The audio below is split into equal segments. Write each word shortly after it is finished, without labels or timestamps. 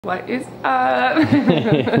What is up?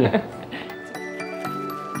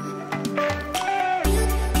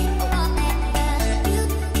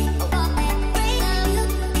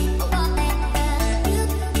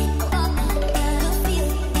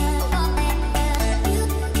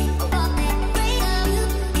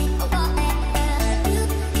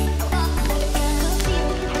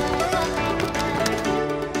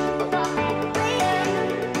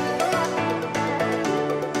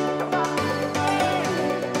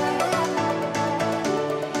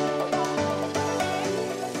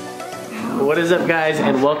 What is up, guys,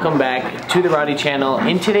 and welcome back to the Rotty channel.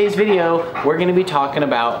 In today's video, we're going to be talking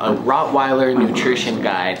about a Rottweiler nutrition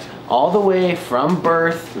guide, all the way from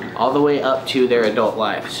birth, all the way up to their adult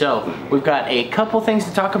life. So we've got a couple things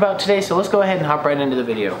to talk about today, so let's go ahead and hop right into the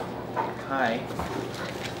video. Hi.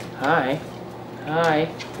 Hi.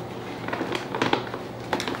 Hi.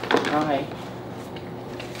 Hi.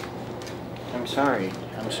 I'm sorry.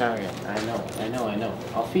 I'm sorry. I know.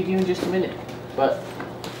 I'll feed you in just a minute, but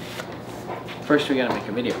first we gotta make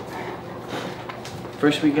a video.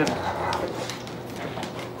 First we gotta...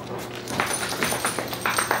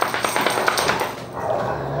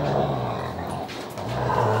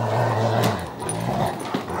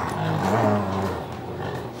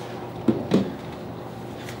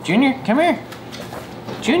 Junior, come here.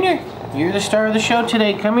 Junior, you're the star of the show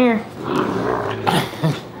today. Come here.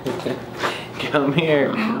 Come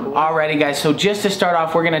here. Alrighty, guys, so just to start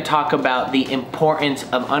off, we're gonna talk about the importance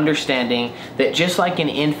of understanding that just like an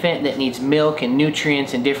infant that needs milk and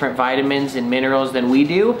nutrients and different vitamins and minerals than we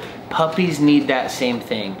do, puppies need that same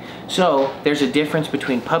thing. So there's a difference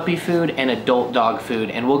between puppy food and adult dog food,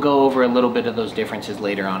 and we'll go over a little bit of those differences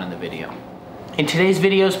later on in the video. In today's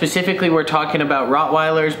video specifically, we're talking about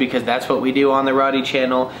Rottweilers because that's what we do on the Rotty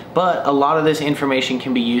channel, but a lot of this information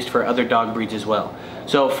can be used for other dog breeds as well.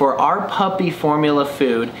 So for our puppy formula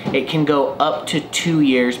food, it can go up to 2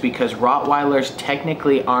 years because Rottweilers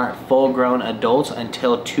technically aren't full-grown adults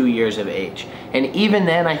until 2 years of age. And even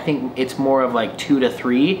then, I think it's more of like 2 to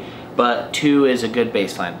 3, but 2 is a good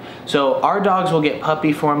baseline. So our dogs will get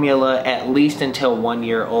puppy formula at least until 1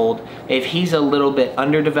 year old. If he's a little bit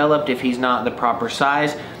underdeveloped, if he's not the proper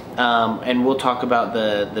size, and we'll talk about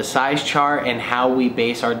the size chart and how we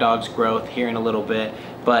base our dog's growth here in a little bit.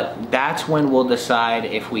 But that's when we'll decide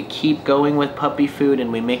if we keep going with puppy food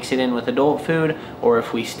and we mix it in with adult food, or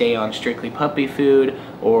if we stay on strictly puppy food,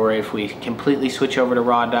 or if we completely switch over to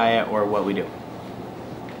raw diet, or what we do.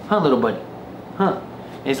 Huh, little buddy? Huh?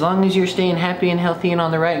 As long as you're staying happy and healthy and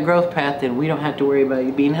on the right growth path, then we don't have to worry about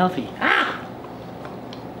you being healthy. Ah!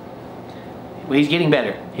 Well, he's getting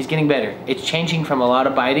better. He's getting better. It's changing from a lot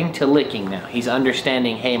of biting to licking now. He's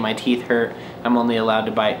understanding, hey, my teeth hurt. I'm only allowed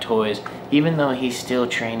to bite toys. Even though he's still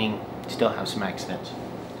training, still have some accidents.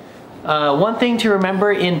 One thing to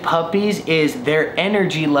remember in puppies is their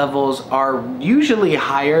energy levels are usually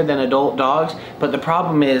higher than adult dogs, but the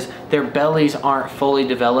problem is their bellies aren't fully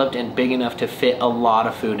developed and big enough to fit a lot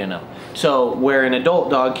of food in them. So where an adult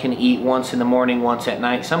dog can eat once in the morning, once at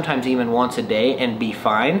night, sometimes even once a day and be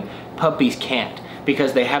fine, puppies can't.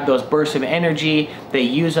 Because they have those bursts of energy, they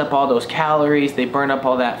use up all those calories, they burn up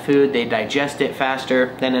all that food, they digest it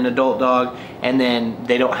faster than an adult dog, and then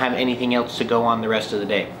they don't have anything else to go on the rest of the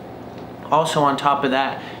day. Also on top of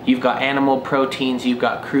that, you've got animal proteins, you've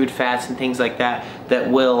got crude fats and things like that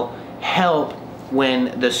that will help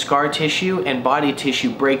when the scar tissue and body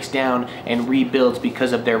tissue breaks down and rebuilds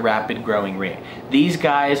because of their rapid growing rate. These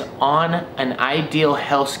guys on an ideal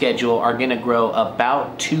health schedule are gonna grow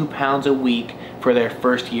about 2 pounds a week for their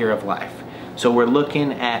first year of life. So we're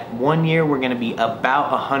looking at 1 year, we're gonna be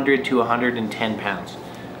about 100 to 110 pounds.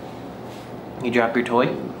 You drop your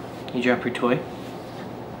toy? You drop your toy?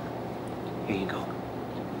 Here you go.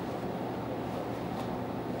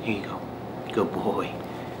 Here you go. Good boy.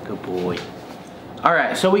 Good boy.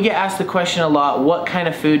 Alright, so we get asked the question a lot, what kind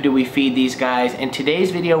of food do we feed these guys? In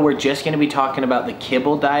today's video, we're just going to be talking about the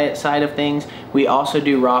kibble diet side of things. We also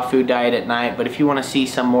do raw food diet at night, but if you want to see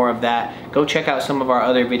some more of that, go check out some of our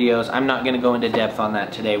other videos. I'm not going to go into depth on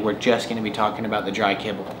that today. We're just going to be talking about the dry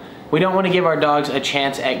kibble. We don't want to give our dogs a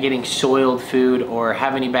chance at getting soiled food or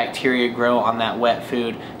have any bacteria grow on that wet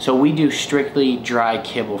food, so we do strictly dry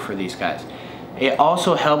kibble for these guys. It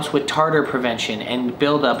also helps with tartar prevention and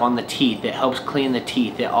buildup on the teeth. It helps clean the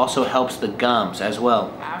teeth. It also helps the gums as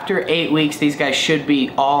well. After 8 weeks, these guys should be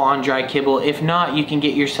all on dry kibble. If not, you can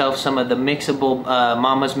get yourself some of the mixable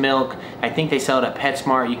mama's milk. I think they sell it at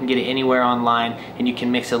PetSmart. You can get it anywhere online, and you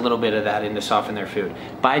can mix a little bit of that in to soften their food.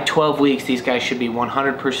 By 12 weeks, these guys should be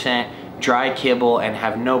 100% dry kibble and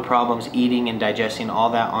have no problems eating and digesting all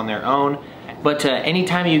that on their own. But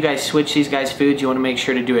anytime you guys switch these guys' foods, you want to make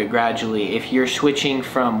sure to do it gradually. If you're switching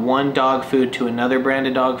from one dog food to another brand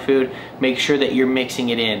of dog food, make sure that you're mixing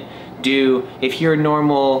it in. If your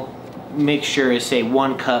normal mixture is say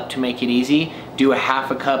 1 cup to make it easy, do a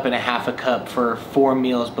half a cup and a half a cup for 4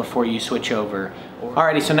 meals before you switch over.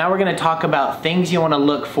 Alrighty, so now we're going to talk about things you want to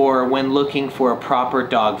look for when looking for a proper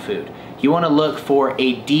dog food. You want to look for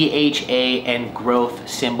a DHA and growth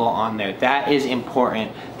symbol on there. That is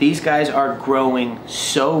important. These guys are growing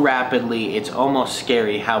so rapidly, it's almost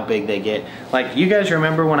scary how big they get. Like, you guys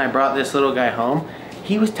remember when I brought this little guy home?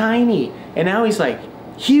 He was tiny, and now he's like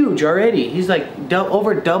huge already. He's like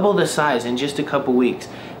over double the size in just a couple weeks.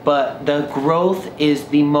 But the growth is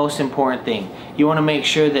the most important thing. You want to make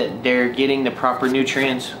sure that they're getting the proper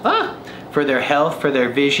nutrients for their health, for their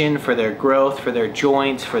vision, for their growth, for their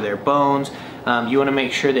joints, for their bones. You want to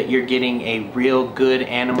make sure that you're getting a real good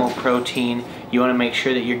animal protein. You want to make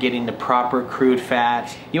sure that you're getting the proper crude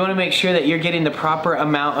fats. You want to make sure that you're getting the proper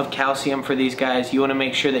amount of calcium for these guys. You want to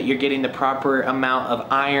make sure that you're getting the proper amount of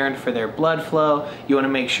iron for their blood flow. You want to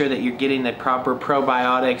make sure that you're getting the proper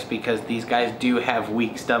probiotics, because these guys do have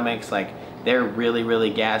weak stomachs. Like, they're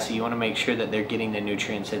really gassy. You want to make sure that they're getting the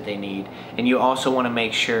nutrients that they need. And you also want to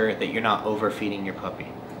make sure that you're not overfeeding your puppy.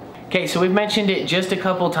 Okay, so we've mentioned it just a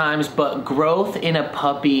couple times, but growth in a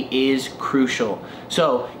puppy is crucial.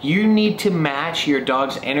 So you need to match your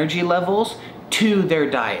dog's energy levels to their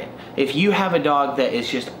diet. If you have a dog that is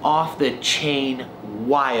just off the chain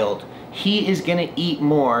wild, he is gonna eat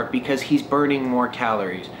more because he's burning more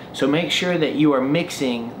calories. So make sure that you are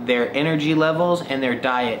mixing their energy levels and their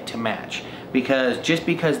diet to match. Because just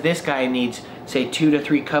because this guy needs, say, 2 to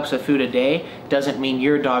 3 cups of food a day, doesn't mean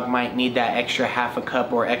your dog might need that extra half a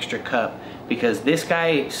cup or extra cup. Because this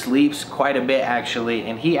guy sleeps quite a bit actually,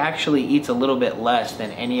 and he actually eats a little bit less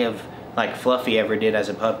than any of like Fluffy ever did as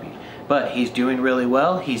a puppy. But he's doing really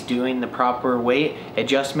well. He's doing the proper weight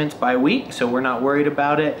adjustments by week, so we're not worried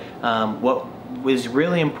about it. What was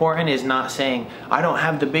really important is not saying, I don't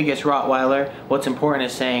have the biggest Rottweiler. What's important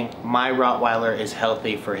is saying, my Rottweiler is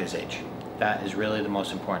healthy for his age. That is really the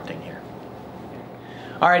most important thing here.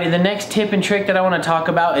 Alrighty, the next tip and trick that I want to talk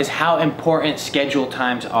about is how important schedule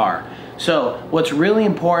times are. So what's really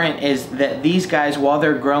important is that these guys, while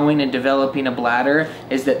they're growing and developing a bladder,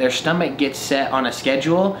 is that their stomach gets set on a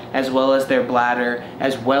schedule, as well as their bladder,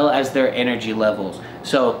 as well as their energy levels.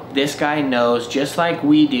 So this guy knows, just like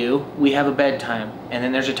we do, we have a bedtime, and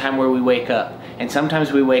then there's a time where we wake up. And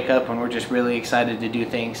sometimes we wake up and we're just really excited to do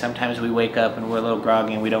things. Sometimes we wake up and we're a little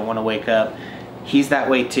groggy and we don't want to wake up. He's that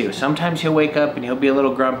way too. Sometimes he'll wake up and he'll be a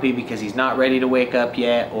little grumpy because he's not ready to wake up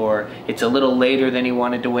yet, or it's a little later than he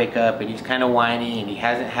wanted to wake up and he's kind of whiny and he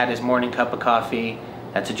hasn't had his morning cup of coffee.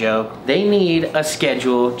 That's a joke. They need a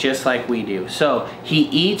schedule just like we do. So he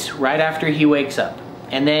eats right after he wakes up,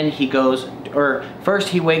 and then he goes, or first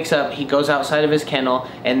he wakes up, he goes outside of his kennel,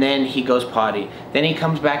 and then he goes potty. Then he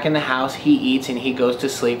comes back in the house, he eats, and he goes to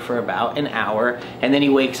sleep for about an hour, and then he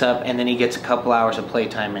wakes up and then he gets a couple hours of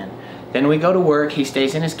playtime in. Then we go to work, he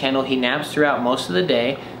stays in his kennel, he naps throughout most of the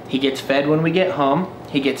day, he gets fed when we get home,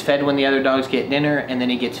 he gets fed when the other dogs get dinner, and then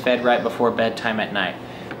he gets fed right before bedtime at night.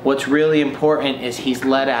 What's really important is he's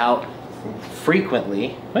let out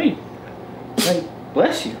frequently. Wait,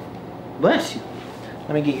 bless you, bless you.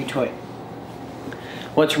 Let me get your toy.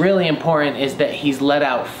 What's really important is that he's let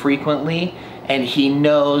out frequently and he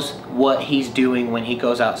knows what he's doing when he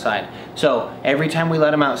goes outside. So every time we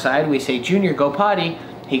let him outside, we say, Junior, go potty.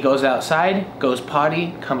 He goes outside, goes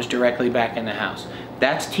potty, comes directly back in the house.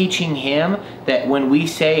 That's teaching him that when we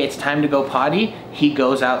say it's time to go potty, he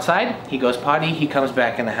goes outside, he goes potty, he comes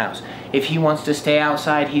back in the house. If he wants to stay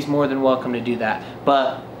outside, he's more than welcome to do that.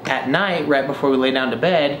 But at night, right before we lay down to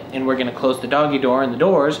bed, and we're gonna close the doggy door and the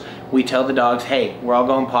doors, we tell the dogs, hey, we're all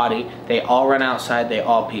going potty. They all run outside, they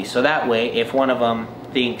all pee. So that way, if one of them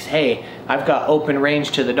thinks, hey, I've got open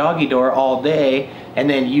range to the doggy door all day, and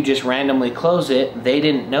then you just randomly close it, they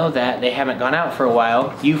didn't know that, they haven't gone out for a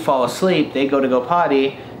while, you fall asleep, they go to go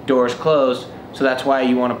potty, doors closed, so that's why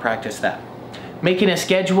you want to practice that. Making a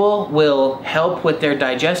schedule will help with their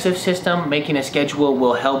digestive system. Making a schedule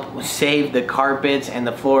will help save the carpets and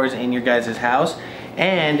the floors in your guys' house,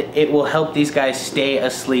 and it will help these guys stay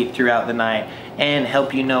asleep throughout the night and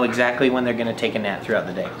help you know exactly when they're going to take a nap throughout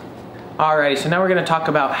the day. Alrighty, so now we're going to talk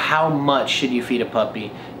about how much should you feed a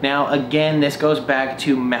puppy. Now again, this goes back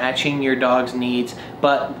to matching your dog's needs,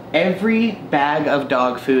 but every bag of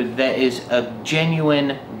dog food that is a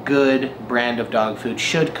genuine good brand of dog food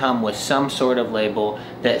should come with some sort of label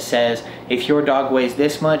that says, if your dog weighs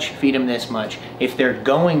this much, feed him this much. If they're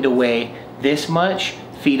going to weigh this much,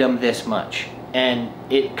 feed them this much. and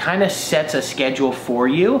it kind of sets a schedule for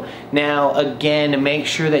you. Now again, make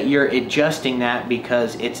sure that you're adjusting that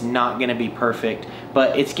because it's not gonna be perfect,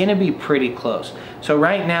 but it's gonna be pretty close. So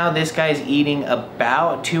right now this guy's eating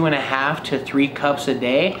about 2.5 to 3 cups a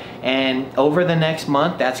day, and over the next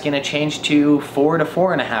month that's gonna change to 4 to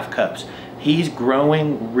 4.5 cups. He's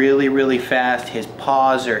growing really, really fast. His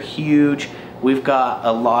paws are huge. We've got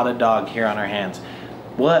a lot of dog here on our hands.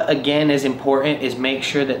 What again is important is make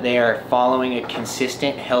sure that they are following a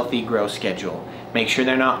consistent, healthy growth schedule. Make sure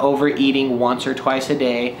they're not overeating once or twice a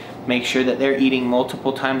day. Make sure that they're eating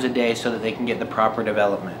multiple times a day so that they can get the proper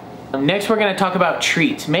development. Next, we're going to talk about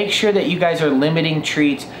treats. Make sure that you guys are limiting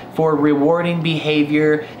treats for rewarding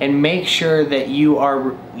behavior, and make sure that you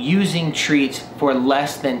are using treats for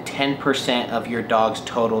less than 10% of your dog's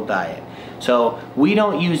total diet. So we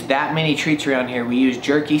don't use that many treats around here. We use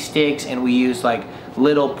jerky sticks, and we use like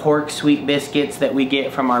little pork sweet biscuits that we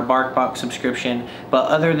get from our BarkBox subscription. But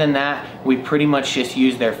other than that, we pretty much just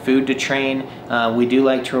use their food to train. We do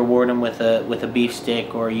like to reward them with a beef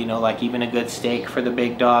stick, or you know, like even a good steak for the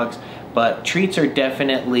big dogs. But treats are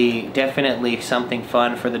definitely something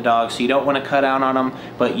fun for the dogs. So you don't want to cut out on them,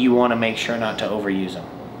 but you want to make sure not to overuse them.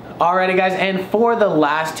 Alrighty guys, and for the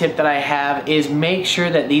last tip that I have is make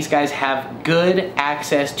sure that these guys have good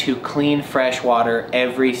access to clean fresh water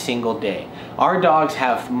every single day. Our dogs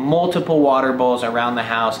have multiple water bowls around the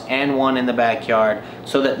house and one in the backyard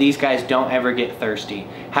so that these guys don't ever get thirsty.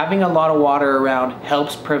 Having a lot of water around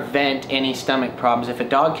helps prevent any stomach problems. If a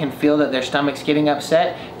dog can feel that their stomach's getting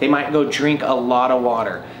upset, they might go drink a lot of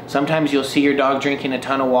water. Sometimes you'll see your dog drinking a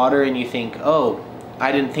ton of water and you think, oh,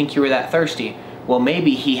 I didn't think you were that thirsty. Well,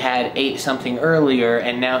 maybe he had ate something earlier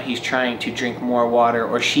and now he's trying to drink more water,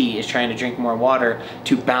 or she is trying to drink more water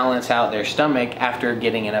to balance out their stomach after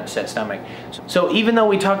getting an upset stomach. So even though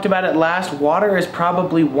we talked about it last, water is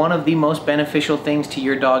probably one of the most beneficial things to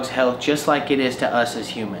your dog's health, just like it is to us as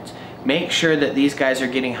humans. Make sure that these guys are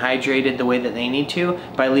getting hydrated the way that they need to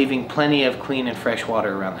by leaving plenty of clean and fresh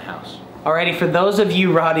water around the house. Alrighty, for those of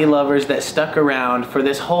you Rotty lovers that stuck around for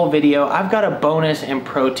this whole video, I've got a bonus and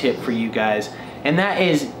pro tip for you guys. And that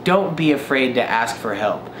is, don't be afraid to ask for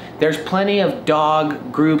help. There's plenty of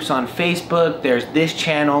dog groups on Facebook. There's this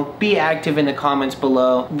channel. Be active in the comments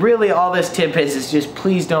below. Really, all this tip is just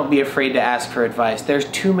please don't be afraid to ask for advice. There's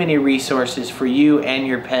too many resources for you and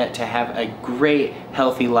your pet to have a great,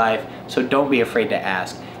 healthy life. So don't be afraid to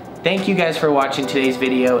ask. Thank you guys for watching today's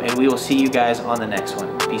video, and we will see you guys on the next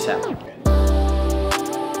one. Peace out.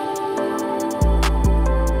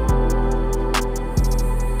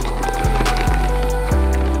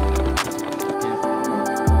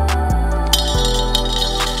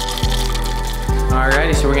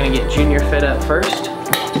 Alrighty, so we're gonna get Junior fed up first,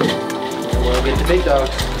 and we'll get the big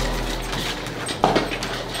dogs.